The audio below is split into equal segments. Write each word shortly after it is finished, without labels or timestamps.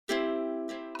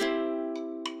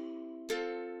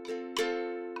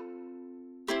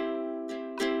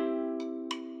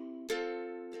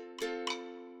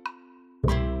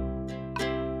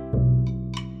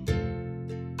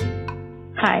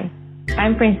Hi,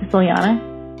 I'm Frances Liliana,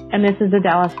 and this is The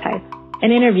Dallas Type,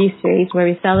 an interview series where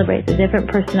we celebrate the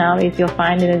different personalities you'll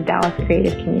find in the Dallas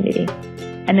creative community.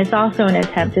 And it's also an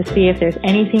attempt to see if there's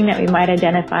anything that we might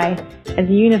identify as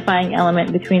a unifying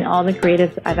element between all the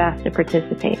creatives I've asked to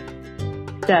participate.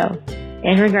 So,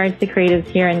 in regards to creatives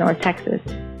here in North Texas,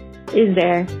 is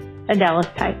there a Dallas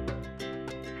Type?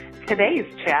 Today's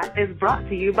chat is brought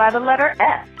to you by the letter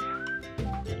S.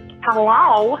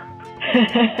 Hello.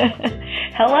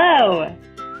 Hello.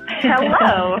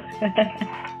 Hello.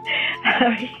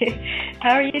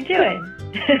 How are you doing?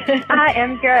 I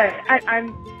am good.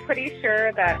 I'm pretty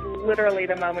sure that literally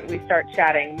the moment we start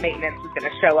chatting, maintenance is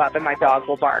going to show up and my dog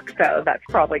will bark. So that's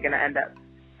probably going to end up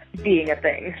being a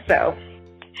thing. So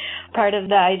part of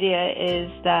the idea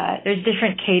is that there's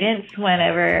different cadence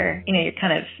whenever, you're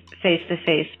kind of face to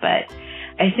face, but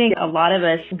I think a lot of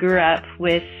us grew up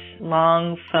with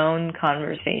long phone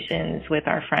conversations with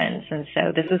our friends, and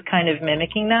so this is kind of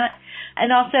mimicking that.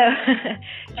 And also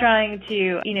trying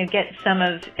to, get some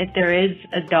of, if there is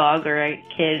a dog or a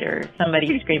kid or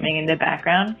somebody screaming in the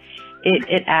background,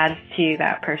 it adds to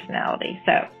that personality.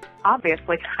 So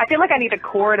obviously, I feel like I need a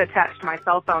cord attached to my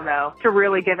cell phone, though, to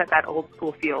really give it that old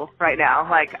school feel right now.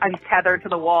 Like I'm tethered to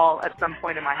the wall at some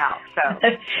point in my house. So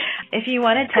if you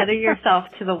want to tether yourself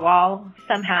to the wall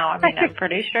somehow, I'm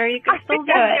pretty sure you can still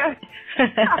do it.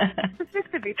 This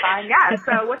could be fine. Yeah.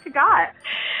 So what you got?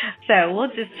 So we'll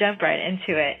just jump right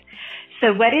into it.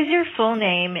 So what is your full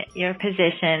name, your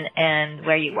position, and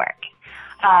where you work?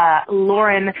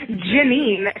 Lauren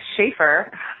Janine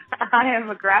Schaefer. I am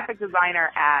a graphic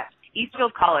designer at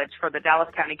Eastfield College for the Dallas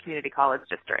County Community College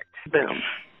District. Boom.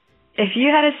 If you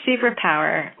had a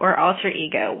superpower or alter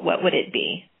ego, what would it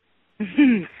be?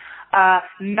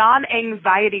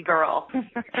 Non-anxiety girl.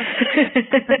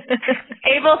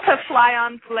 Able to fly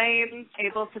on planes,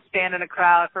 able to stand in a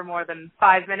crowd for more than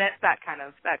 5 minutes, that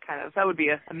would be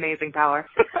an amazing power.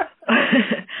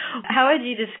 How would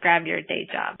you describe your day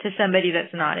job to somebody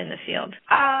that's not in the field?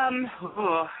 Yeah,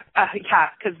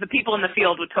 because the people in the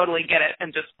field would totally get it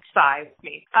and just sigh with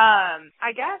me.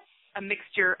 I guess a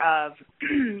mixture of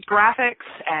graphics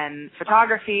and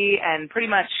photography and pretty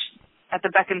much at the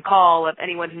beck and call of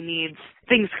anyone who needs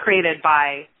things created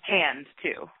by hand,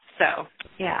 too. So,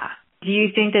 yeah. Do you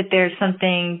think that there's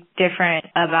something different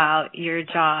about your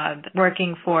job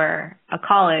working for a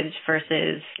college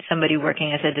versus somebody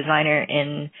working as a designer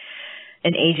in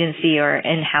an agency or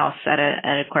in-house at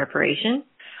a corporation?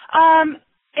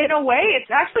 In a way,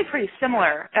 it's actually pretty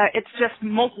similar. It's just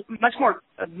much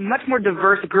more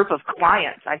diverse group of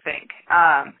clients, I think,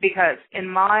 because in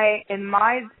my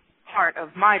part of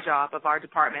my job, of our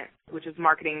department, which is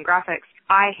marketing and graphics,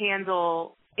 I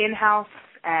handle in-house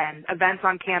and events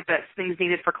on campus, things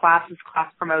needed for classes,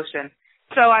 class promotion.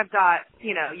 So I've got,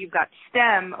 you've got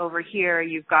STEM over here,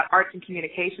 you've got arts and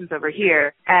communications over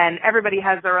here, and everybody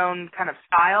has their own kind of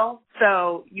style.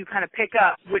 So you kind of pick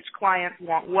up which clients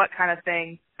want what kind of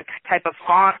thing, the type of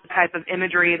font, the type of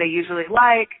imagery they usually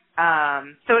like.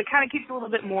 So it kind of keeps it a little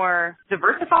bit more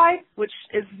diversified, which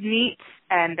is neat.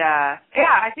 And, I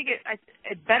think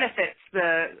it benefits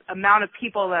the amount of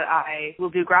people that I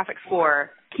will do graphics for,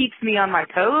 keeps me on my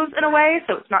toes in a way.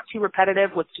 So it's not too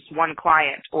repetitive with just one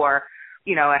client or,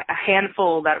 a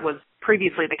handful that was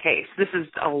previously the case. This is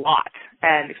a lot.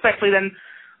 And especially then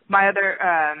my other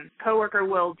coworker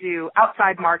will do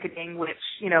outside marketing, which,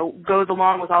 goes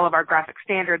along with all of our graphic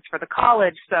standards for the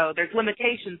college. So there's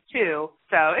limitations too.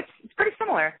 So it's pretty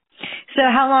similar. So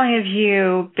how long have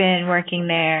you been working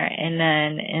there and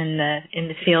then in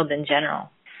the field in general?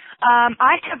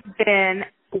 I have been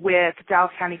with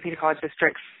Dallas County Community College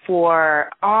District for,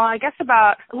 I guess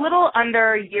about a little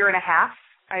under a year and a half.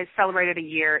 I celebrated a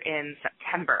year in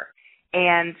September.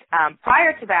 And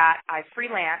prior to that, I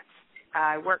freelanced.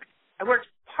 I worked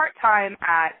part-time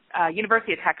at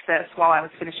University of Texas while I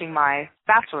was finishing my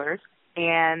bachelor's.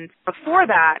 And before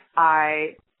that,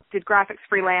 I did graphics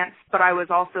freelance, but I was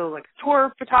also like a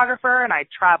tour photographer, and I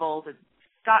traveled and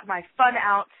got my fun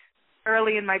out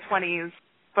early in my 20s,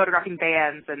 photographing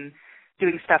bands and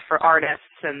doing stuff for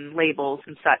artists and labels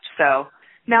and such. So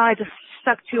now I just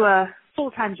stuck to a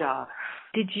full-time job.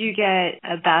 Did you get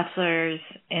a bachelor's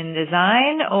in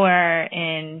design or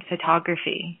in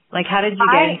photography? Like, how did you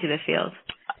get into the field?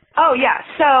 Oh, yeah.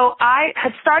 So I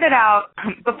had started out,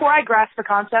 before I grasped the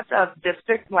concept of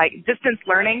distance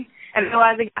learning and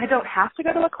realizing I don't have to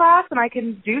go to a class and I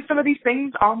can do some of these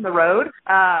things on the road.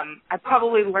 I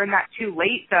probably learned that too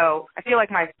late, though. I feel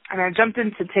like I jumped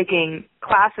into taking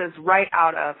classes right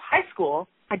out of high school.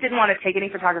 I didn't want to take any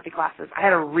photography classes. I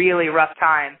had a really rough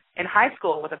time in high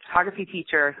school with a photography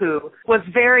teacher who was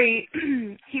very,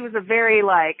 he was a very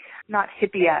like, not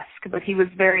hippie-esque, but he was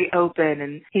very open,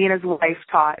 and he and his wife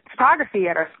taught photography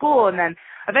at our school, and then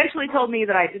eventually told me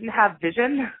that I didn't have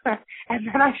vision and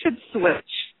then I should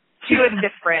switch to a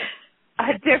different,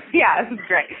 yeah, this is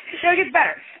great. No, it gets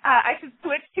better. I should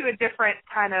switch to a different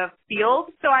kind of field.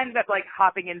 So I ended up like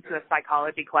hopping into a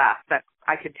psychology class that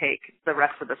I could take the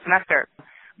rest of the semester.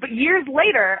 But years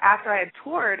later, after I had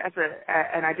toured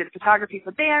and I did photography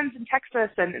for bands in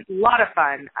Texas, and a lot of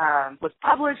fun, was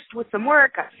published with some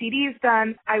work, got CDs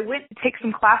done. I went to take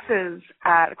some classes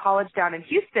at a college down in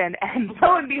Houston, and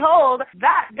lo and behold,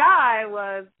 that guy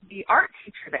was the art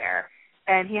teacher there.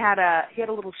 And he had a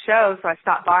little show, so I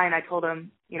stopped by and I told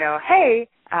him, you know, hey,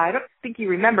 I don't think you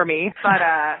remember me, but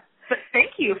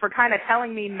thank you for kind of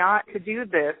telling me not to do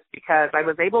this, because I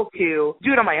was able to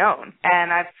do it on my own.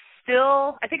 And I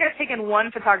think I've taken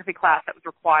one photography class that was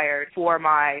required for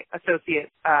my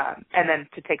associate, and then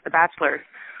to take the bachelor's,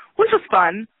 which was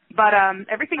fun. But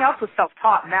everything else was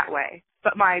self-taught in that way.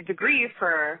 But my degree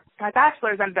for my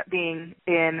bachelor's ended up being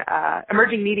in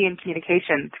emerging media and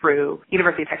communication through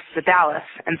University of Texas at Dallas.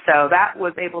 And so that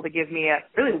was able to give me a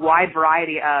really wide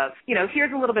variety of, you know,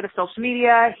 here's a little bit of social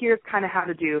media, here's kind of how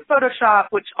to do Photoshop,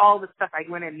 which all the stuff I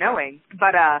went in knowing.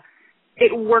 But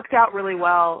it worked out really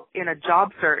well in a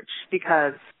job search,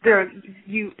 because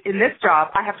in this job,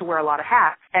 I have to wear a lot of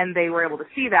hats, and they were able to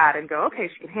see that and go, okay,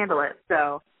 she can handle it.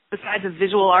 So besides a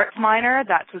visual arts minor,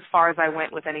 that's as far as I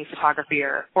went with any photography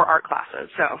or art classes.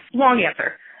 So long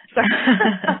answer.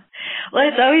 Well,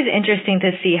 it's always interesting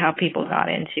to see how people got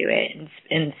into it,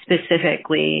 and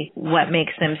specifically what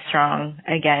makes them strong,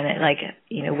 again, like,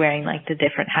 you know, wearing like the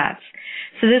different hats.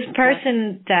 So this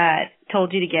person that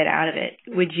told you to get out of it,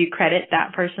 would you credit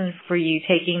that person for you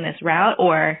taking this route?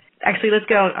 Or actually, let's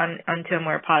go onto a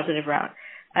more positive route.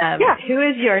 Who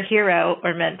is your hero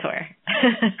or mentor?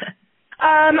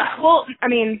 Well, I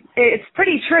mean, it's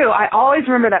pretty true. I always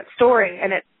remember that story,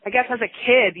 and I guess as a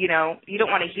kid, you know, you don't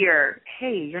want to hear,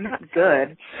 hey, you're not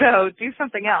good, so do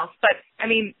something else. But, I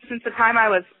mean, since the time I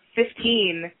was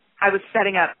 15, I was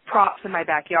setting up props in my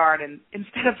backyard, and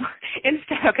instead of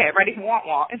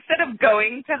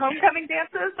going to homecoming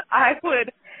dances, I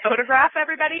would photograph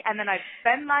everybody, and then I'd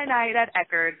spend my night at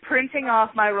Eckerd printing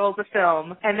off my rolls of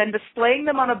film and then displaying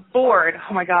them on a board.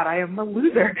 Oh my God, I am a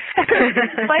loser.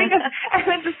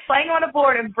 displaying them on a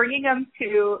board and bringing them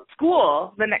to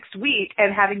school the next week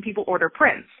and having people order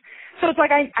prints. So it's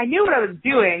like I knew what I was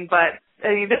doing, but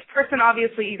I mean, this person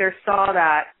obviously either saw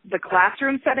that the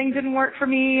classroom setting didn't work for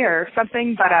me or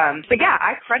something, but yeah,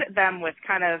 I credit them with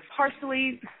kind of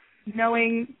partially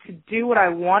knowing to do what I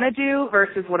want to do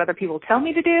versus what other people tell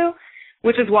me to do,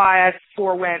 which is why I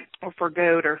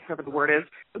forgoed, or whatever the word is,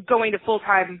 going to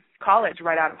full-time college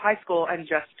right out of high school and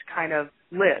just kind of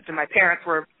lived. And my parents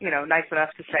were, you know, nice enough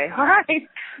to say, all right,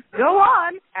 go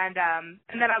on. And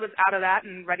then I was out of that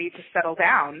and ready to settle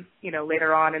down, you know,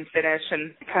 later on and finish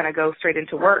and kind of go straight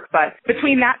into work. But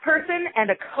between that person and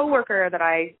a coworker that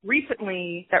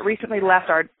recently left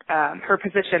her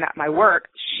position at my work,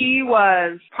 she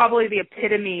was probably the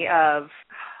epitome of,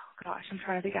 gosh, I'm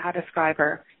trying to think of how to describe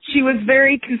her. She was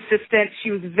very consistent.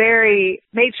 She was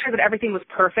made sure that everything was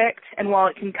perfect. And while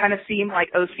it can kind of seem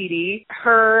like OCD,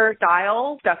 her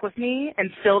style stuck with me and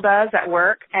still does at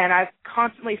work. And I've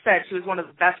constantly said she was one of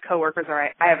the best coworkers I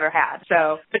ever had.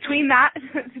 So between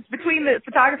the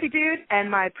photography dude and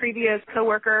my previous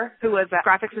coworker who was a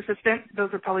graphics assistant, those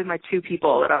are probably my two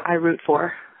people that I root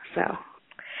for.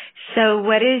 So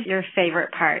what is your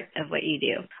favorite part of what you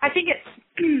do? I think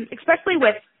it's, especially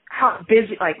with how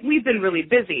busy, like we've been really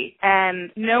busy, and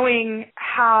knowing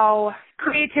how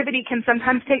creativity can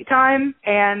sometimes take time,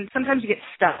 and sometimes you get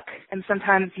stuck, and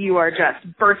sometimes you are just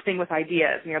bursting with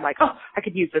ideas, and you're like, oh, I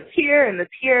could use this here and this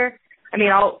here. I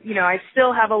mean, I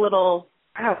still have a little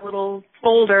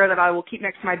folder that I will keep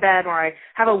next to my bed where I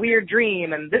have a weird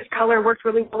dream, and this color worked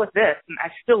really well with this, and I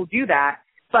still do that.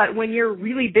 But when you're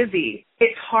really busy,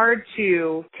 it's hard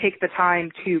to take the time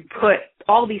to put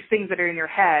all these things that are in your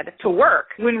head to work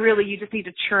when really you just need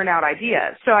to churn out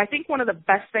ideas. So I think one of the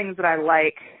things that I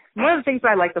like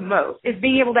the most is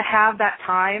being able to have that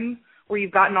time where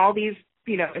you've gotten all these,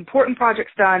 you know, important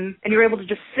projects done, and you're able to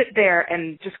just sit there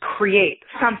and just create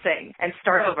something and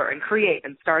start over and create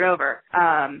and start over.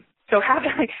 So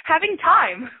having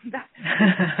time,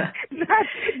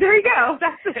 there you go.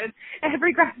 That's it.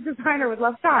 Every graphic designer would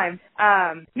love time.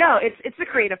 No, it's a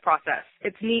creative process.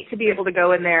 It's neat to be able to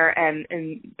go in there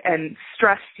and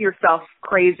stress yourself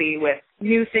crazy with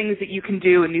new things that you can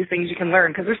do and new things you can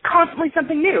learn, because there's constantly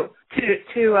something new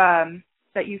to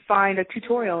that you find a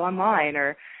tutorial online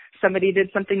or somebody did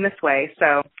something this way.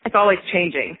 So it's always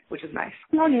changing, which is nice.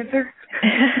 Long answer.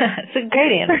 It's a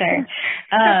great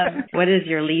answer. What is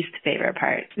your least favorite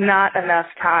part? Not enough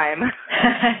time.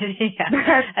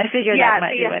 Yeah, I figured that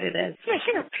might be what it is.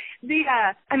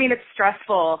 I mean, it's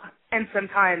stressful. And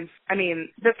sometimes, I mean,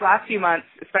 this last few months,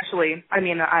 especially, I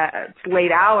mean,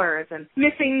 late hours and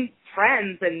missing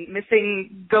friends and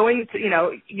missing going to,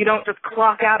 you don't just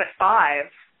clock out at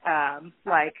 5,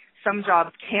 like some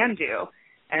jobs can do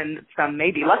and some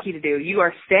may be lucky to do. You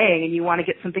are staying and you want to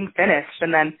get something finished.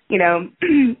 And then,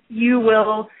 you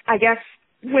will, I guess,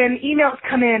 when emails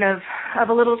come in of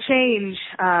a little change,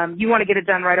 you want to get it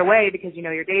done right away because you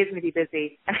know your day is going to be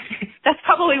busy. And that's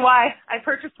probably why I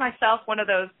purchased myself one of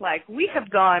those, like, we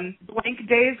have gone blank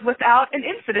days without an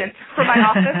incident for my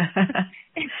office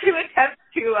to attempt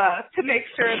to make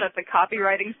sure that the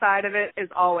copywriting side of it is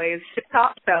always tip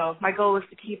top. So my goal is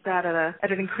to keep that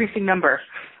at an increasing number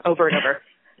over and over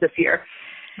this year.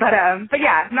 But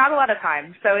yeah, not a lot of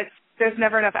time. So there's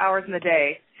never enough hours in the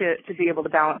day to be able to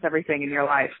balance everything in your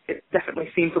life. It definitely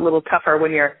seems a little tougher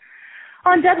when you're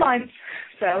on deadlines.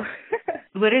 So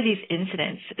what are these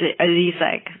incidents? Are these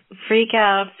like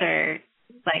freakouts or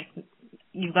like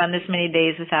you've gone this many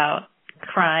days without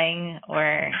crying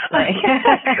or like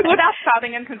without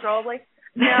sobbing uncontrollably?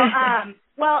 No,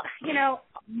 well,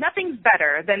 nothing's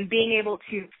better than being able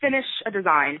to finish a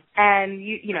design and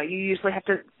you usually have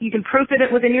to, you can proof it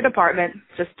within your department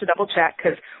just to double check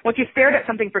because once you've stared at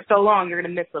something for so long, you're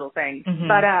going to miss little things. Mm-hmm.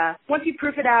 But once you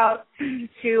proof it out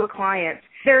to a client,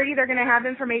 they're either going to have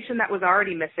information that was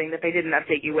already missing that they didn't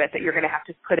update you with that you're going to have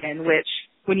to put in, which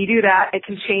when you do that, it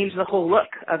can change the whole look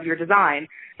of your design.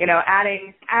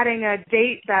 Adding a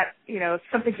date that,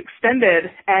 something's extended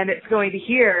and it's going to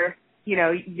here,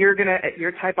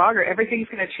 your typography, everything's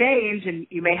going to change and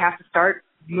you may have to start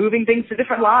moving things to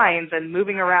different lines and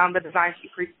moving around the designs you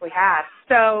previously had.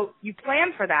 So you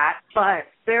plan for that, but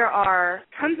there are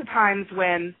tons of times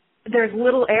when there's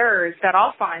little errors that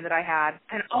I'll find that I had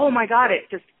and oh my God, it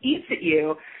just eats at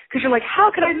you because you're like,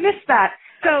 how could I miss that?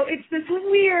 So it's this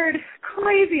weird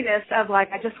craziness of like,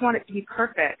 I just want it to be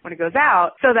perfect when it goes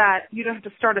out so that you don't have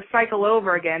to start a cycle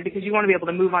over again because you want to be able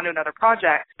to move on to another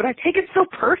project. But I take it so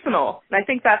personal. And I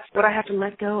think that's what I have to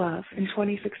let go of in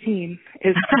 2016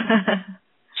 is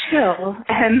chill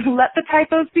and let the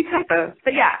typos be typos.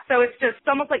 But yeah, so it's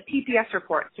almost like PPS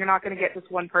reports. You're not going to get just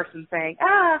one person saying,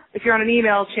 if you're on an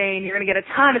email chain, you're going to get a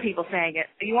ton of people saying it.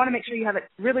 So you want to make sure you have it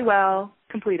really well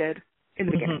completed in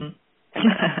the beginning.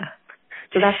 Mm-hmm.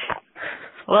 So that's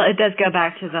well, it does go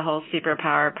back to the whole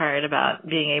superpower part about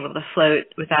being able to float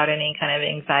without any kind of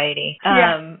anxiety.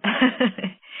 Yeah.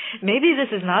 Maybe this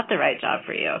is not the right job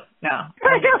for you. No.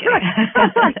 I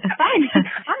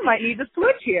might need to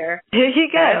switch here. Here you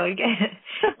go.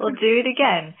 We'll do it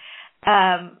again.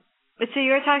 But so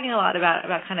you were talking a lot about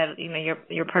kind of,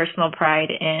 your personal pride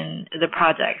in the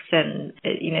projects and,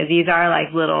 these are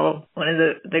like one of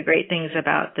the great things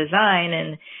about design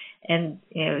and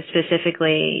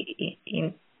specifically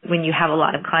when you have a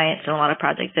lot of clients and a lot of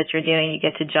projects that you're doing, you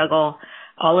get to juggle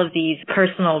all of these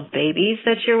personal babies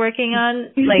that you're working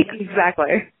on. Like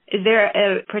exactly. Is there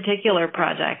a particular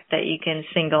project that you can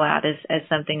single out as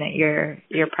something that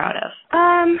you're proud of?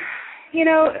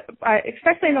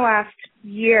 Especially in the last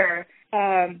year,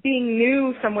 being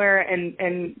new somewhere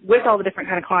and with all the different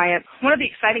kind of clients, one of the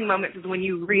exciting moments is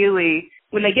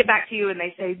when they get back to you and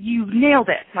they say, you nailed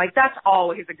it. Like, that's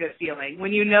always a good feeling.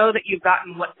 When you know that you've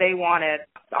gotten what they wanted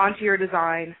onto your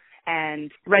design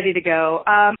and ready to go.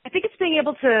 I think it's being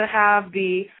able to have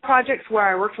the projects where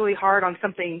I worked really hard on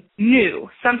something new,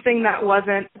 something that was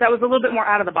a little bit more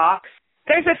out of the box.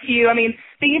 There's a few,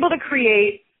 being able to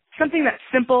create something that's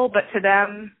simple, but to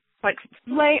them, like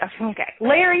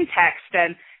layering text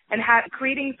and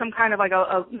creating some kind of like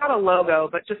not a logo,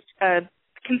 but just a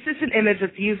consistent image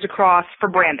that's used across for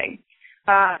branding.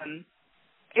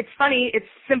 It's funny, it's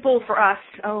simple for us.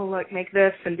 Oh, look, make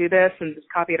this and do this and just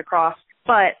copy it across.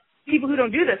 But people who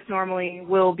don't do this normally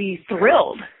will be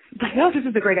thrilled. Like, oh, this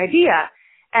is a great idea.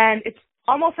 And it's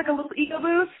almost like a little ego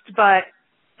boost, but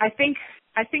I think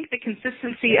the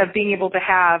consistency of being able to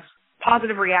have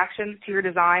positive reactions to your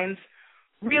designs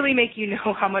really make you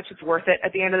know how much it's worth it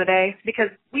at the end of the day, because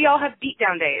we all have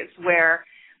beatdown days where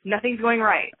nothing's going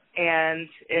right. And,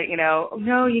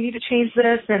 no, you need to change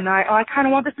this, and I kind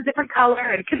of want this a different color,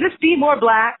 and could this be more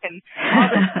black, and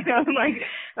all this,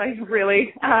 like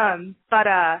really. But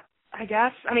I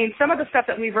guess, some of the stuff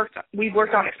that we've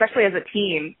worked on, especially as a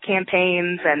team,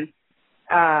 campaigns,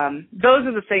 and those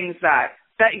are the things that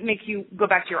make you go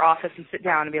back to your office and sit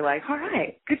down and be like, all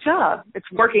right, good job.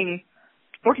 It's working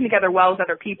together well with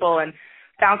other people, and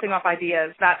bouncing off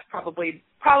ideas, that's probably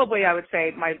I would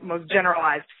say my most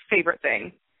generalized favorite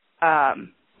thing,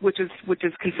 which is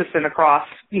consistent across,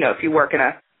 if you work in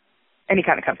any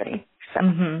kind of company. So.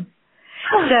 Mm-hmm.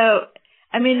 So,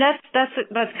 I mean,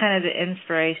 that's kind of the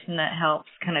inspiration that helps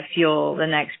kind of fuel the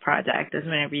next project, is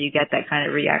whenever you get that kind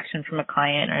of reaction from a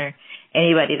client or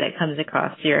anybody that comes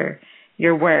across your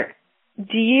work.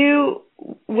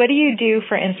 What do you do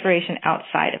for inspiration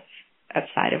outside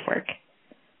of work?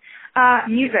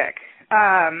 Music.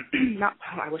 I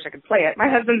wish I could play it. My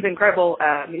husband's an incredible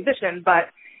musician, but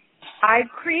I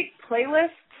create playlists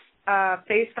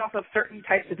based off of certain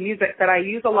types of music that I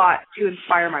use a lot to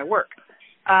inspire my work.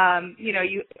 I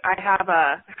have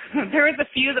there is a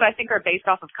few that I think are based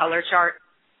off of color chart,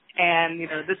 and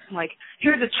this is like,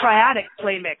 here's a triadic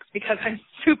play mix because I'm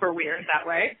super weird that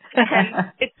way,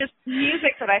 and it's just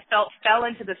music that I felt fell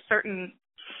into this certain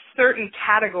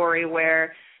category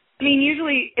where, I mean,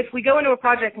 usually if we go into a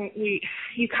project,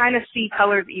 you kind of see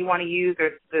colors that you want to use, or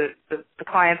the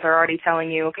clients are already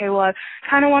telling you, okay, well, I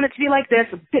kind of want it to be like this,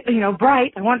 a bit,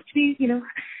 bright. I want it to be,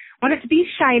 want it to be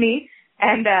shiny,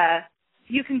 and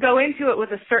you can go into it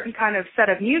with a certain kind of set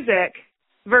of music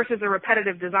versus a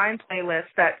repetitive design playlist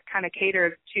that kind of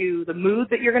caters to the mood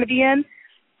that you're going to be in.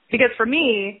 Because for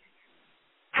me,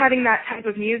 having that type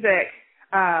of music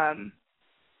can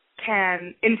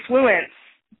influence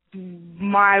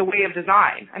my way of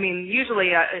design. I mean, usually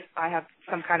if I have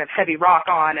some kind of heavy rock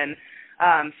on and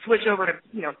switch over to,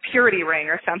 Purity Ring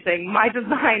or something, my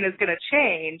design is going to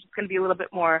change. It's going to be a little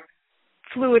bit more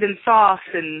fluid and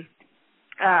soft, and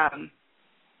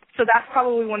so that's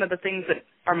probably one of the things that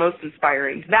are most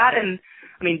inspiring. That and,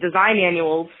 design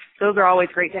annuals, those are always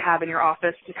great to have in your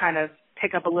office to kind of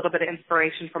pick up a little bit of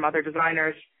inspiration from other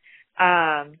designers.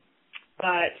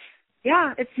 But,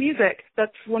 yeah, it's music.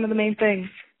 That's one of the main things.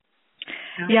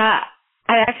 Yeah,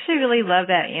 I actually really love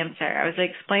that answer. I was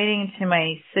explaining to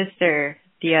my sister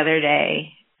the other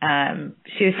day,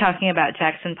 she was talking about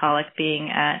Jackson Pollock being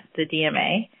at the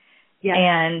DMA. Yeah.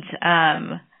 And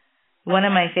one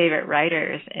of my favorite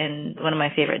writers and one of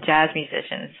my favorite jazz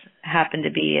musicians happened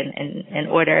to be in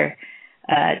order,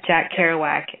 Jack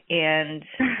Kerouac and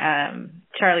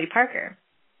Charlie Parker.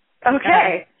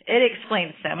 Okay. It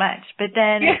explains so much. But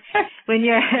then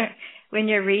when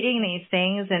you're reading these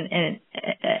things and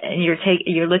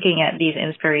you're looking at these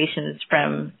inspirations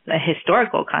from a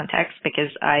historical context,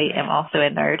 because I am also a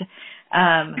nerd,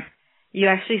 you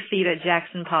actually see that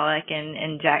Jackson Pollock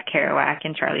and Jack Kerouac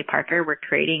and Charlie Parker were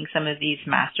creating some of these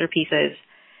masterpieces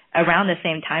around the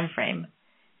same time frame.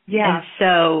 Yeah. And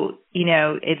so,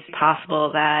 it's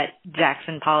possible that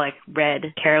Jackson Pollock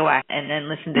read Kerouac and then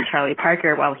listened to Charlie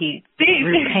Parker while he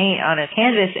drew paint on his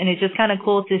canvas. And it's just kind of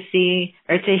cool to see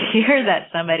or to hear that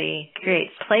somebody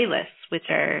creates playlists, which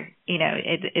are,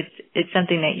 it's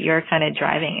something that you're kind of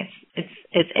driving.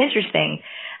 It's interesting,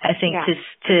 I think,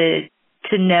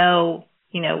 to know,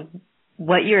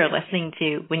 what you're listening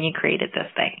to when you created this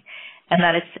thing, and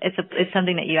that it's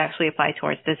something that you actually apply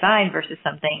towards design versus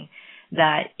something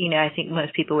that, I think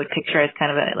most people would picture as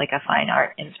kind of a fine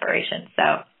art inspiration.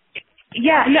 So.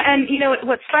 Yeah. And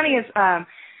what's funny is,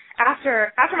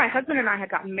 after my husband and I had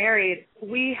gotten married,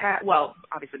 we had,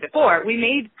 obviously before, we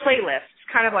made playlists,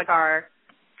 kind of like our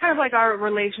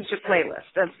relationship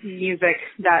playlist of music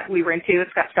that we were into.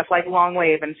 It's got stuff like Long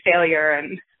Wave and Failure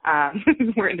and,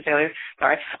 we're into Failure,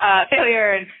 sorry,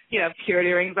 Failure and,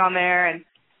 Purity Rings on there and,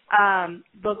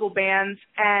 local bands.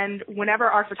 And whenever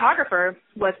our photographer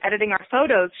was editing our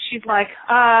photos, she's like,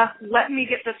 let me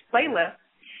get this playlist.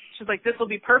 She's like, this will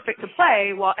be perfect to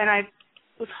play. Well, and I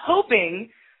was hoping,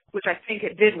 which I think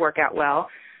it did work out well,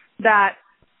 that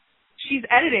she's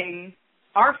editing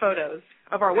our photos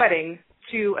of our wedding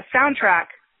to a soundtrack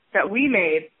that we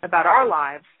made about our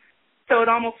lives. So it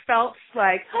almost felt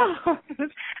like,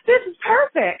 this is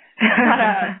perfect.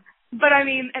 But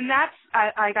and that's,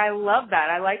 I love that.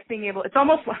 I like being able, it's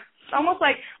almost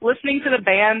like listening to the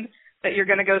band that you're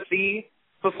going to go see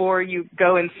before you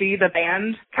go and see the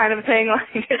band kind of thing.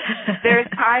 Like, there's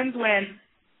times when,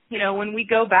 when I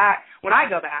go back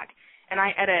and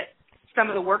I edit some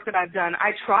of the work that I've done,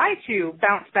 I try to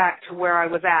bounce back to where I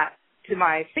was at, to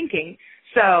my thinking.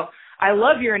 So I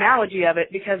love your analogy of it,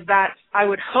 because I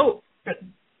would hope that,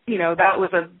 that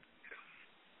was a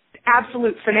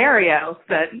absolute scenario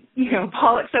that,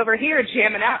 Pollock's over here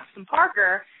jamming out some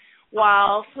Parker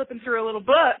while flipping through a little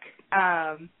book.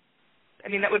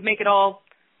 That would make it all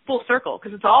full circle,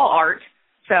 because it's all art.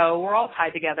 So we're all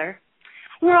tied together.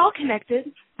 We're all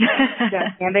connected.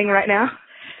 Standing right now.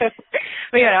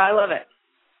 But I love it.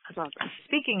 That's awesome.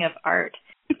 Speaking of art,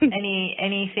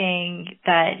 anything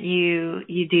that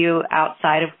you do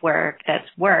outside of work that's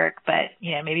work, but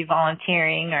maybe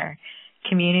volunteering or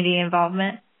community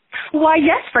involvement? Why,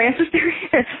 yes, Frances, there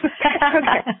is.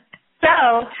 Okay.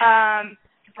 So,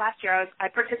 last year I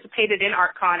participated in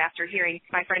ArtCon after hearing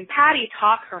my friend Patty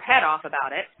talk her head off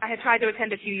about it. I had tried to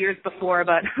attend a few years before,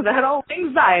 but that old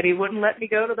anxiety wouldn't let me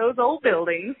go to those old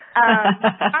buildings.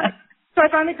 So I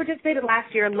finally participated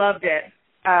last year, loved it.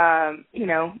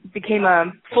 Became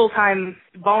a full-time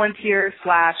volunteer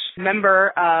 / member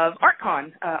of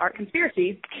ArtCon, Art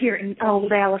Conspiracy, here in old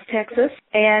Dallas, Texas.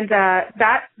 And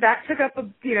that took up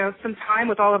some time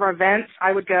with all of our events.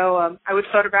 I would go, I would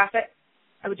photograph it,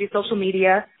 I would do social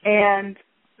media, and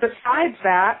besides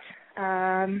that,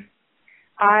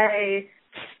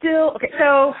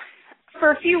 so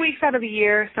for a few weeks out of the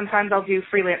year, sometimes I'll do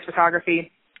freelance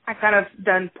photography. I've kind of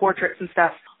done portraits and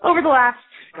stuff over the last,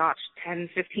 10,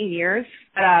 15 years.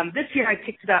 This year I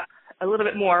picked it up a little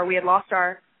bit more. We had lost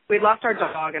our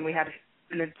dog, and we had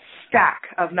a stack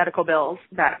of medical bills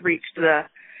that reached the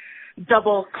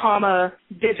double comma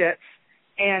digits.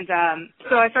 And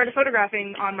so I started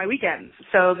photographing on my weekends.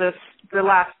 So the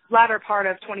latter part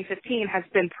of 2015 has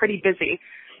been pretty busy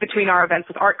between our events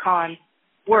with ArtCon,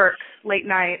 work, late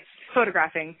nights,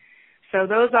 photographing. So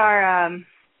those are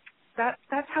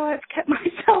that's how I've kept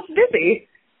myself busy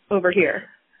over here.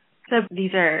 So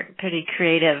these are pretty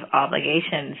creative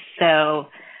obligations. So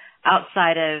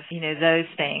outside of those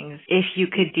things, if you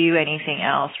could do anything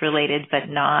else related but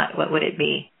not, what would it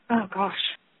be? Oh gosh,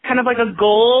 kind of like a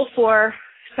goal for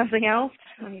something else.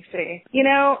 Let me see.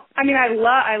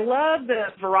 I love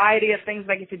the variety of things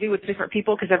I get to do with different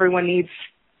people because everyone needs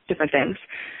different things.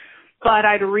 But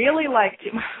I'd really like to,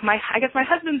 I guess my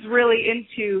husband's really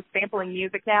into sampling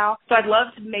music now, so I'd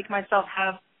love to make myself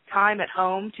have time at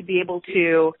home to be able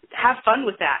to have fun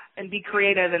with that and be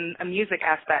creative in a music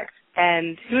aspect.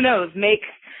 And who knows, make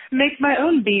my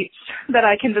own beats that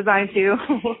I can design too.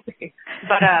 We'll see.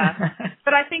 But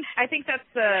I think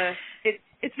that's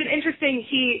it's been interesting.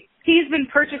 He's been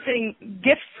purchasing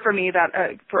gifts for me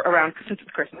that for around since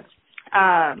it's Christmas.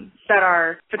 That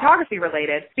are photography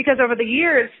related, because over the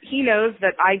years he knows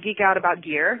that I geek out about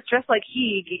gear just like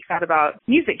he geeks out about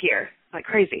music gear like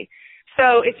crazy.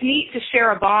 So it's neat to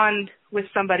share a bond with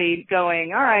somebody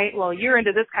going, all right, well, you're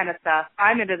into this kind of stuff,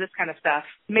 I'm into this kind of stuff.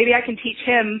 Maybe I can teach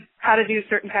him how to do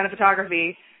certain kind of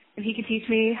photography, and he can teach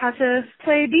me how to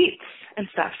play beats and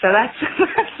stuff. So that's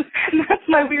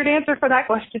my weird answer for that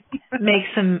question. Make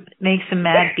some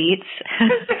mad beats.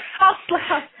 I'll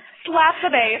slap the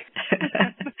bass.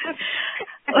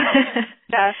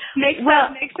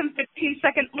 Make some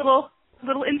 15-second little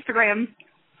Instagram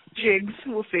jigs.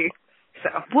 We'll see. So.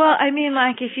 Well,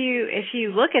 if you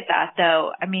look at that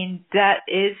though, that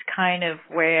is kind of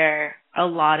where a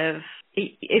lot of,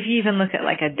 if you even look at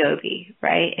like Adobe,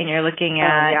 right? And you're looking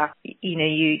at,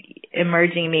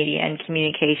 emerging media and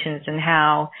communications, and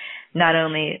how not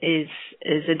only is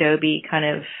Adobe kind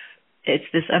of, it's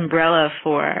this umbrella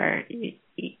for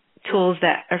tools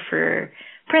that are for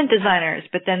print designers,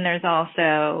 but then there's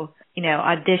also,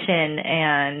 Audition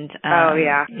and,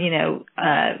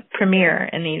 Premiere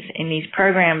and these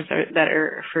programs that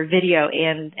are for video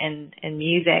and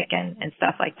music and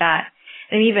stuff like that.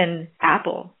 And even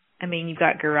Apple. You've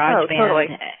got GarageBand. Oh, totally.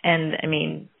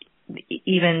 And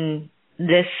even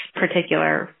this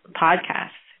particular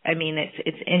podcast.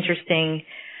 It's interesting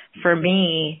for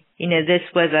me. This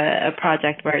was a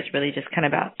project where it's really just kind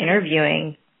of about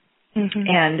interviewing. Mm-hmm.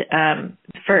 And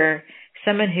for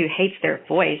someone who hates their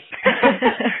voice,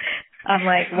 I'm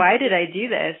like, why did I do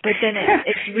this? But then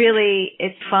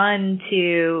it's fun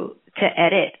to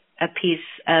edit a piece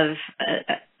of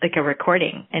like a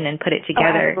recording and then put it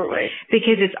together. Oh, absolutely.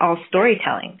 Because it's all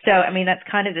storytelling. So that's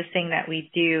kind of this thing that we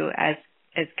do as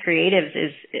creatives,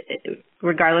 is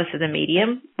regardless of the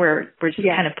medium, we're just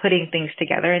kind of putting things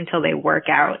together until they work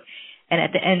out. And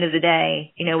at the end of the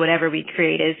day, whatever we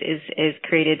create is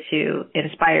created to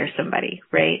inspire somebody,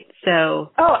 right?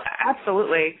 So. Oh,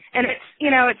 absolutely. And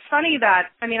it's funny that,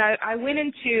 I went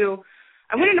into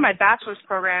my bachelor's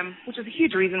program, which is a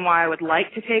huge reason why I would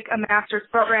like to take a master's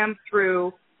program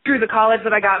through the college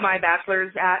that I got my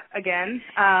bachelor's at again,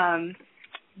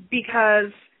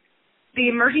 because the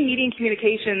emerging media and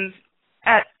communications,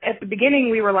 at the beginning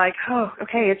we were like, oh,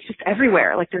 okay, it's just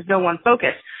everywhere. Like there's no one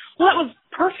focus. Well, that was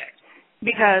perfect.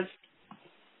 Because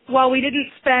while we didn't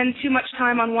spend too much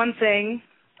time on one thing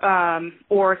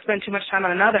or spend too much time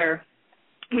on another,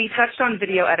 we touched on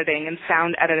video editing and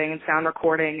sound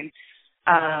recording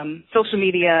and social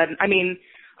media.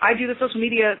 I do the social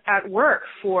media at work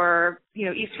for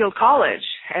Eastfield College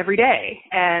every day,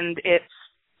 and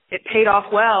it paid off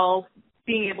well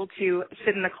being able to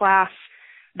sit in a class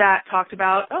that talked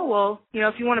about, oh, well, you know,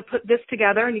 if you want to put this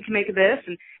together and you can make this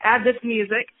and add this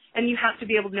music, and you have to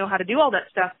be able to know how to do all that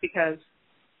stuff because,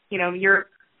 you know, your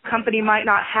company might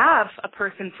not have a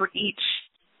person for each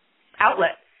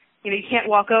outlet. You know, you can't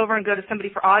walk over and go to somebody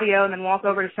for audio and then walk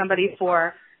over to somebody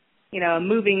for, you know,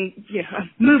 moving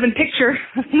picture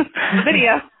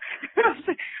video.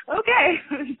 Okay.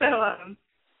 So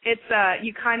it's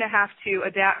you kind of have to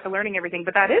adapt to learning everything.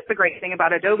 But that is the great thing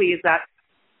about Adobe is that,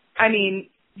 I mean,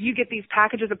 you get these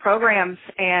packages of programs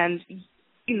and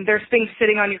you know, there's things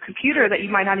sitting on your computer that you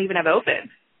might not even have open.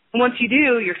 And once you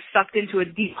do, you're sucked into a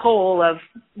deep hole of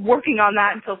working on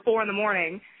that until 4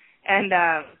 a.m. And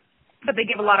but they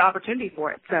give a lot of opportunity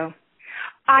for it. So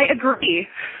I agree.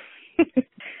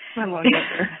 I love you.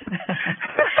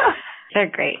 They're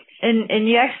great. And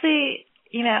you actually,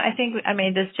 you know, I think I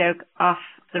made this joke off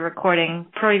the recording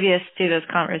previous to this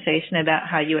conversation about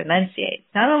how you enunciate.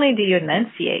 Not only do you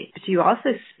enunciate, but you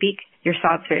also speak your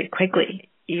thoughts very quickly.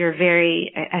 You're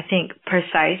very, I think,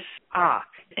 precise.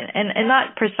 And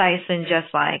not precise in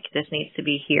just like this needs to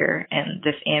be here and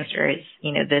this answer is,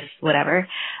 you know, this whatever.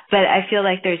 But I feel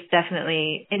like there's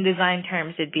definitely, in design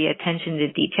terms, it'd be attention to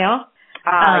detail.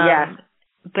 Yes.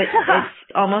 But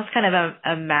it's almost kind of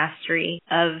a mastery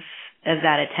of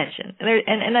that attention.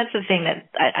 And that's the thing that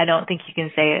I don't think you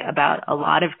can say about a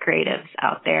lot of creatives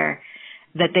out there,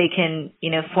 that they can, you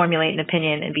know, formulate an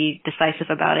opinion and be decisive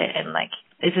about it and like,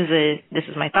 this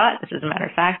is my thought, this is a matter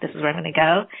of fact, this is where I'm going to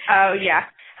go. Oh, yeah.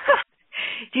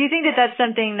 Do you think that that's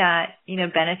something that, you know,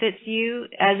 benefits you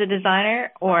as a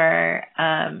designer, or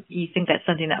you think that's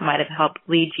something that might have helped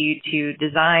lead you to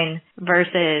design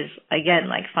versus, again,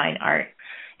 like fine art?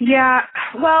 Yeah,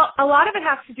 well, a lot of it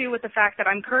has to do with the fact that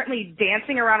I'm currently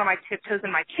dancing around on my tiptoes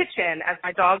in my kitchen as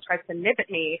my dog tries to nip at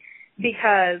me,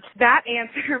 because that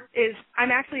answer is,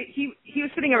 he was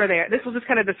sitting over there. This will just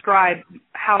kind of describe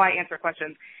how I answer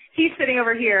questions. He's sitting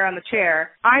over here on the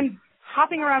chair. I'm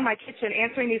hopping around my kitchen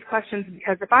answering these questions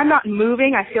because if I'm not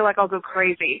moving, I feel like I'll go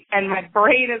crazy. And my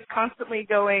brain is constantly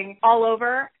going all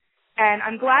over. And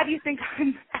I'm glad you think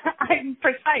I'm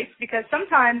precise, because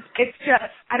sometimes it's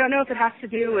just, I don't know if it has to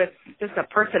do with just a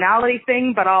personality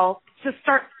thing, but I'll just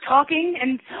start talking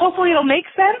and hopefully it'll make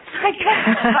sense, I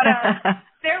guess. But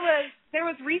there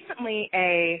was recently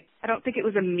I don't think it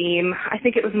was a meme. I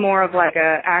think it was more of like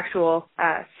a actual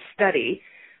study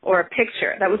or a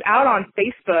picture that was out on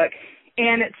Facebook,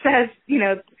 and it says, you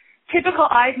know, typical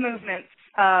eye movements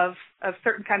of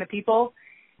certain kind of people,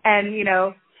 and, you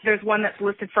know, there's one that's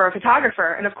listed for a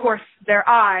photographer, and of course their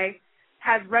eye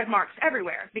has red marks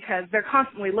everywhere because they're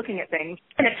constantly looking at things.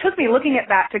 And it took me looking at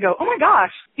that to go, oh my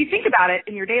gosh, if you think about it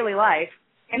in your daily life,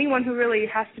 anyone who really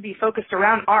has to be focused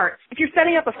around art, if you're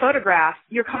setting up a photograph,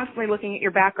 you're constantly looking at your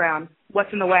background.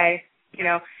 What's in the way? You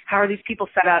know, how are these people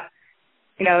set up?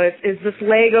 You know, is this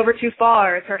leg over too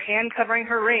far? Is her hand covering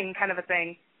her ring, kind of a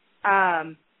thing?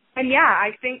 And yeah,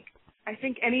 I think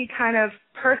any kind of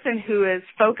person who is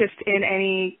focused in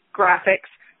any graphics,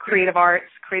 creative arts,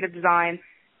 creative design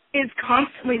is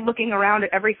constantly looking around at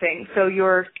everything. So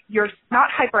you're not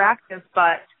hyperactive,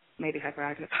 but maybe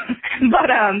hyperactive.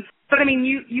 but I mean,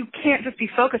 you can't just be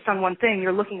focused on one thing.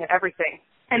 You're looking at everything.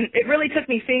 And it really took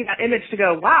me seeing that image to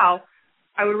go, wow,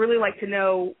 I would really like to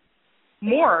know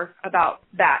more about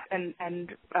that. And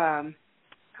I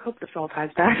hope this all ties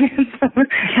back in.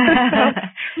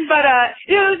 But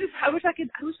you know, just I wish I could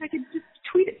just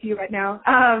tweet it to you right now.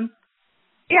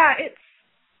 Yeah,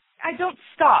 I don't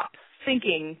stop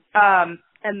thinking,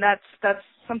 and that's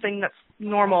something that's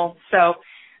normal. So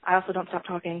I also don't stop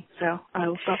talking. So I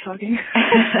will stop talking.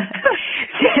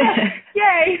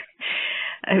 Yay!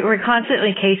 We're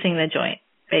constantly casing the joint,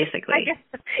 basically. I guess,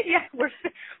 yeah,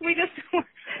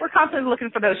 we're constantly looking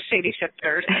for those shady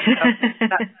shifters. So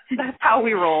that's how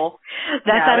we roll.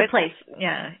 That's out of place.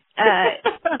 Yeah.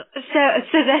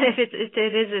 So then if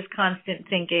it is this constant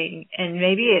thinking, and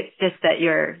maybe it's just that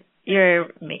you're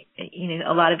you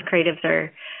know, a lot of creatives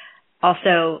are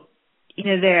also, you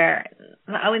know, they're,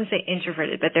 I wouldn't say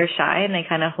introverted, but they're shy and they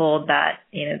kind of hold that,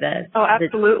 you know,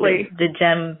 absolutely the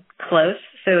gem close.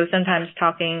 So sometimes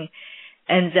talking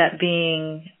ends up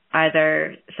being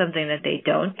either something that they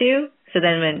don't do. So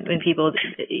then when people,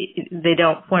 they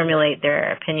don't formulate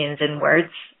their opinions in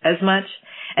words as much.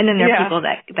 And then there are people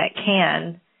that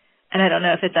can, and I don't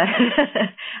know if it's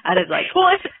out of like.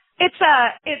 Well, it's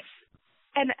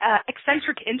an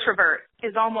eccentric introvert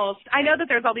is almost, I know that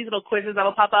there's all these little quizzes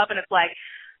that'll pop up and it's like,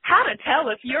 how to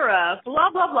tell if you're a blah,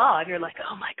 blah, blah. And you're like,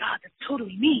 oh my God, that's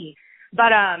totally me.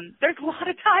 But there's a lot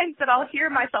of times that I'll hear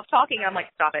myself talking and I'm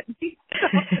like, stop it.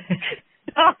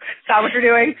 Stop what you're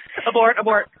doing. Abort.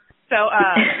 So,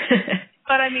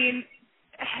 but I mean,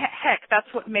 heck, that's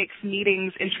what makes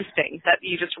meetings interesting, that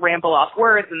you just ramble off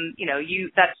words and,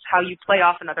 that's how you play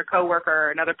off another coworker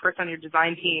or another person on your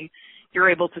design team. You're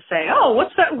able to say, oh,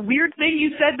 what's that weird thing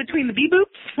you said between the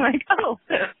bee-boops? Like, oh,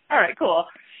 all right, cool.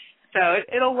 So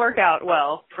it'll work out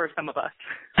well for some of us.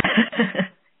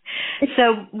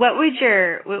 So what would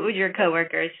your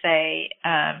coworkers say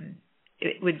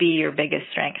it would be your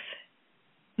biggest strength?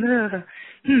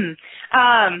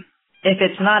 If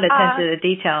it's not attention to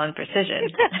detail and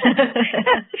precision.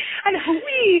 I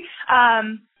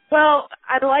know. Well,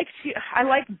 I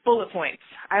like bullet points.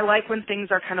 I like when things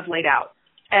are kind of laid out.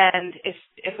 And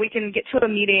if we can get to a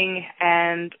meeting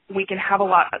and we can have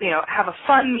have a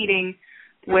fun meeting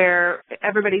where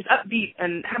everybody's upbeat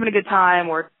and having a good time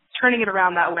or turning it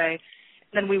around that way,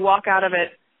 then we walk out of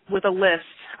it with a list.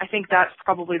 I think that's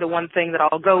probably the one thing that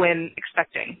I'll go in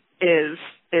expecting is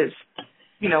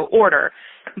order.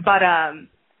 But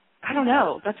I don't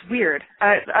know. That's weird.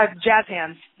 I have jazz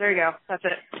hands. There you go. That's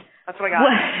it. That's what I got.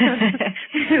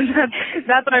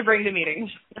 That's what I bring to meetings.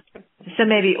 So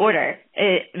maybe order.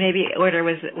 Maybe order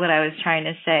was what I was trying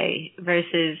to say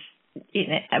versus,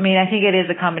 I think it is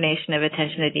a combination of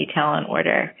attention to detail and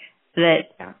order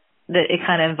that it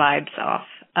kind of vibes off.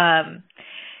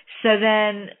 So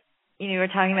then, we're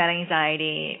talking about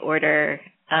anxiety, order.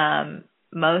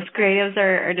 Most creatives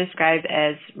are described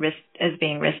as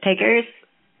being risk takers.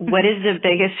 What is the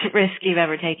biggest risk you've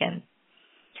ever taken?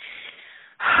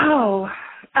 Oh,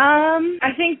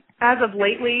 I think as of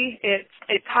lately, it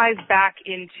ties back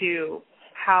into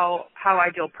how I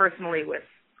deal personally with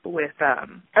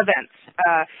events.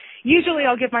 Usually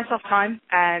I'll give myself time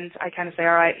and I kind of say,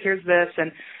 all right, here's this,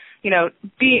 and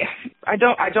I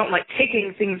don't like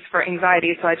taking things for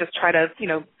anxiety, so I just try to,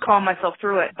 calm myself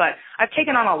through it. But I've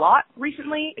taken on a lot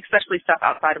recently, especially stuff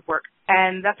outside of work.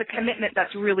 And that's a commitment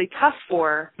that's really tough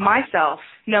for myself,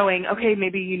 knowing, okay,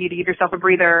 maybe you need to give yourself a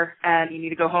breather and you need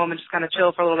to go home and just kind of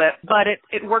chill for a little bit. But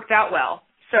it worked out well.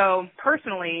 So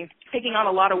personally, taking on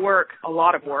a lot of work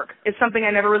is something I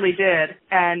never really did.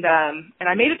 And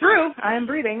I made it through. I am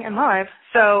breathing and live.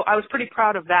 So I was pretty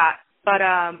proud of that. But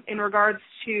in regards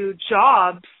to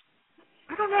jobs,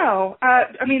 I don't know.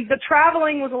 The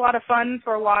traveling was a lot of fun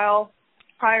for a while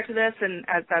prior to this, and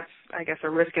that's, I guess, a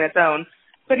risk in its own.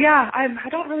 But yeah, I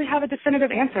don't really have a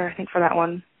definitive answer, I think, for that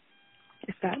one,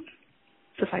 if that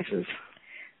suffices.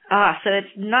 So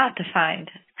it's not defined.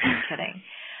 I'm kidding.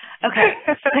 Okay,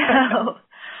 so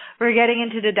we're getting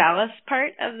into the Dallas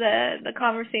part of the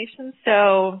conversation.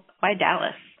 So why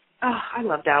Dallas? Oh, I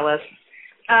love Dallas.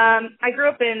 I grew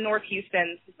up in North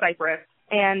Houston, Cyprus,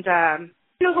 and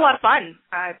it was a lot of fun.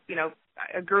 I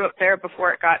grew up there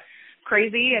before it got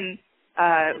crazy, and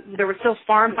there was still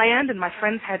farmland, and my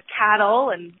friends had cattle,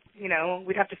 and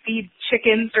we'd have to feed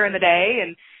chickens during the day,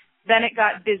 and then it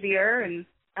got busier, and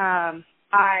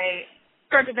I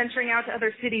started venturing out to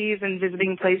other cities and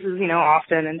visiting places,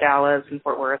 Austin and Dallas and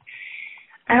Fort Worth,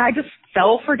 and I just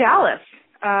fell for Dallas.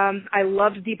 I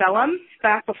loved Deep Ellum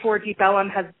back before Deep Ellum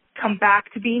had come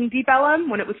back to being Deep Ellum,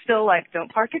 when it was still like,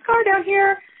 don't park your car down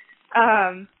here.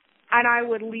 And I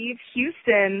would leave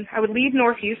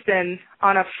North Houston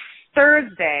on a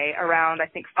Thursday around, I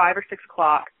think, 5 or 6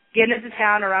 o'clock, get into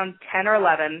town around 10 or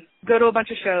 11, go to a bunch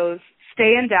of shows,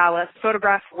 stay in Dallas,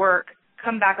 photograph work,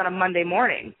 come back on a Monday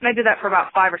morning. And I did that for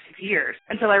about 5 or 6 years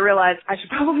until I realized I should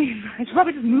probably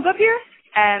just move up here.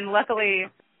 And luckily,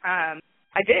 I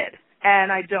did.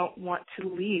 And I don't want to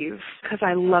leave because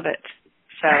I love it.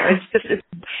 So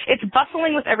it's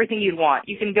bustling with everything you'd want.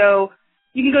 You can go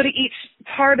to each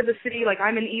part of the city. Like,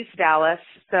 I'm in East Dallas,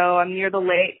 so I'm near the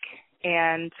lake,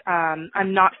 and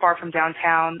I'm not far from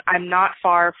downtown. I'm not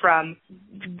far from,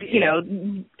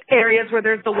 areas where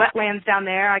there's the wetlands down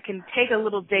there. I can take a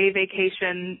little day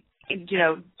vacation,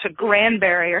 to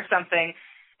Granbury or something,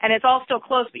 and it's all still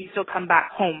close, but you still come back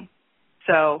home.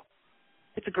 So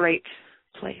it's a great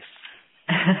place.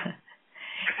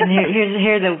 And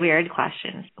here are the weird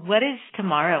questions. What does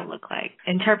tomorrow look like?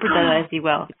 Interpret that as you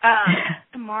will.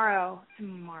 Tomorrow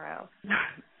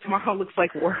looks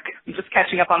like work. I'm just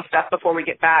catching up on stuff before we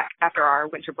get back after our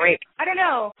winter break. I don't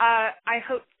know. I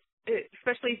hope,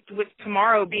 especially with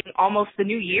tomorrow being almost the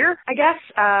new year, I guess,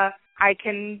 I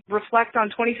can reflect on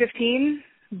 2015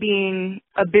 being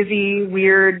a busy,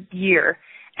 weird year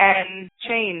and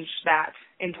change that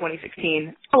in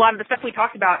 2016. A lot of the stuff we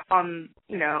talked about on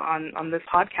this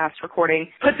podcast recording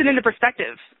puts it into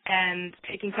perspective, and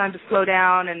taking time to slow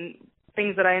down, and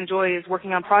things that I enjoy is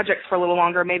working on projects for a little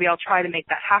longer. Maybe I'll try to make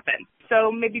that happen.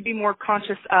 So maybe be more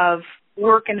conscious of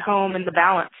work and home and the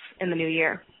balance in the new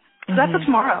year. So that's what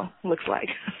tomorrow looks like.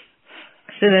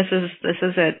 So this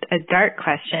is a dark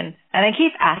question, and I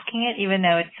keep asking it even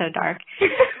though it's so dark.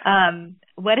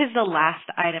 What is the last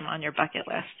item on your bucket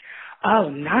list? Oh,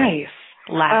 nice.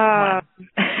 Last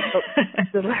one.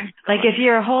 Like if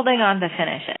you're holding on to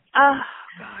finish it. Oh,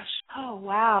 gosh. Oh,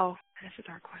 wow. That's a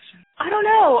dark question. I don't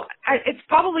know. It's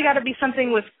probably got to be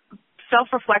something with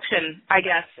self-reflection, I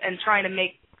guess, and trying to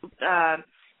make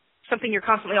something you're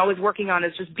constantly always working on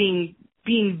is just being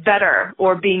better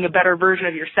or being a better version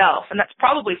of yourself. And that's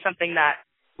probably something that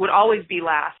would always be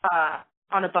last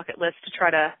on a bucket list to try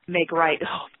to make right.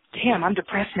 Oh, damn, I'm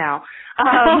depressed now.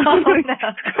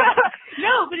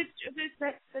 No, but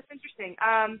that's interesting.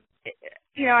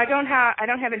 I don't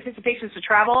have anticipations to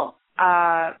travel,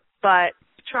 but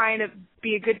trying to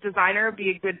be a good designer,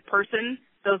 be a good person,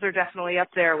 those are definitely up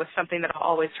there with something that I'll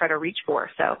always try to reach for.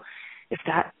 So if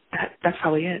that's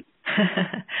probably it.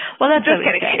 Well, that's just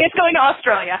kidding. It's going to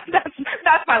Australia.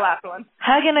 That's my last one.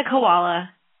 Hugging a koala,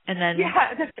 and then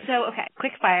So okay,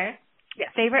 quick fire. Yeah.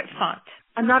 Favorite font?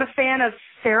 I'm not a fan of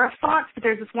serif fonts, but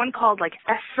there's this one called like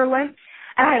Efferlent,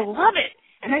 and I love it.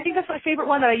 And I think that's my favorite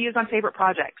one that I use on favorite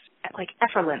projects, like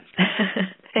Efferlent.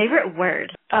 Favorite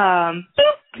word?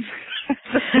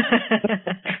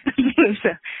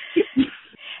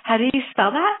 How do you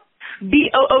spell that?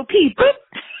 BOOP. Boop.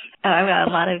 Oh, I've got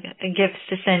a lot of gifts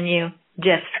to send you.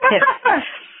 Tips.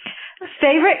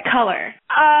 Favorite color?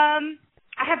 I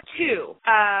have two.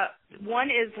 One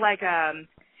is like a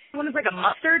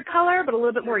mustard color, but a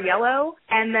little bit more yellow,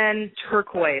 and then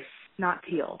turquoise, not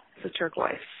teal. It's a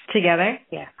turquoise. Together?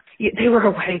 Yeah. They were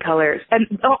wedding colors, and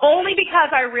only because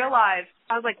I realized,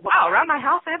 I was like, wow, around my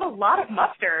house I have a lot of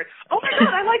mustard. Oh my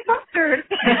God, I like mustard.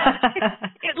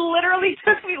 It literally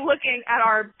took me looking at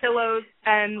our pillows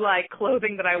and like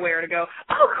clothing that I wear to go,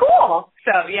 oh, cool.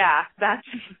 So yeah, that's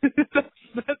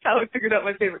how I figured out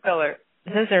my favorite color.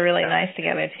 Those are really nice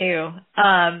together too.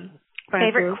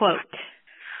 Favorite quote?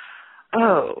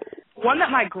 Oh, one that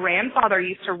my grandfather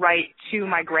used to write to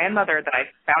my grandmother that I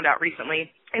found out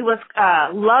recently. It was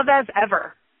love as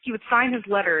ever. He would sign his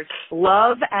letters,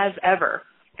 love as ever,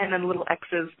 and then little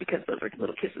X's because those are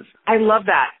little kisses. I love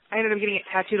that. I ended up getting it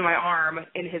tattooed on my arm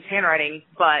in his handwriting,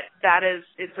 but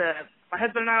my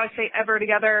husband and I always say ever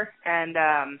together, and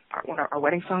our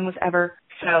wedding song was ever.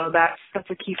 So that's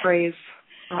a key phrase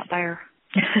right there.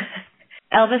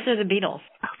 Elvis or the Beatles?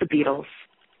 Oh, the Beatles.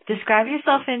 Describe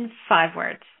yourself in 5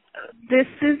 words. This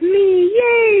is me,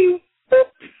 yay!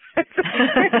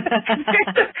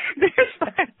 There's 5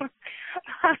 words.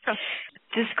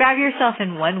 Describe yourself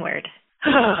in 1 word.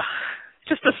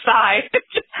 Just a sigh.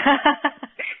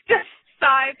 Just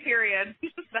sigh, period.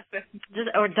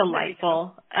 Or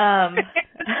delightful.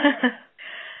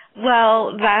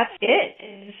 Well, that's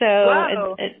it.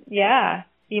 So, yeah,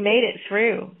 you made it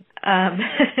through.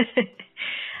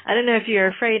 I don't know if you were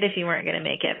afraid if you weren't going to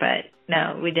make it, but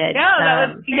no, we did.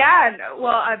 No,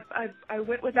 well, I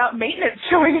went without maintenance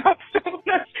showing up, so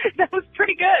that was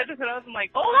pretty good. And I was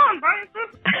like, hold on, Brian,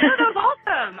 that was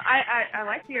awesome. I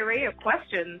like the array of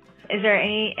questions. Is there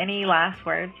any last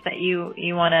words that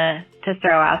you want to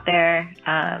throw out there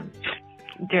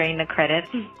during the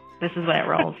credits? This is when it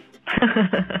rolls.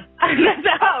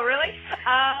 No, really?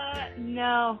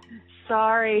 No.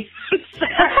 Sorry.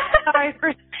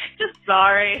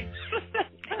 Sorry.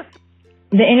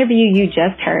 The interview you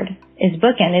just heard is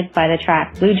bookended by the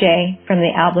track Blue Jay from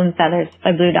the album Feathers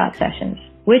by Blue Dot Sessions,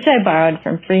 which I borrowed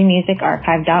from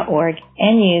freemusicarchive.org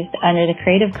and used under the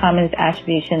Creative Commons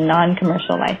Attribution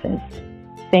Non-Commercial License.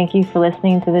 Thank you for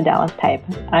listening to The Dallas Type.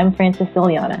 I'm Frances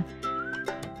Ileana.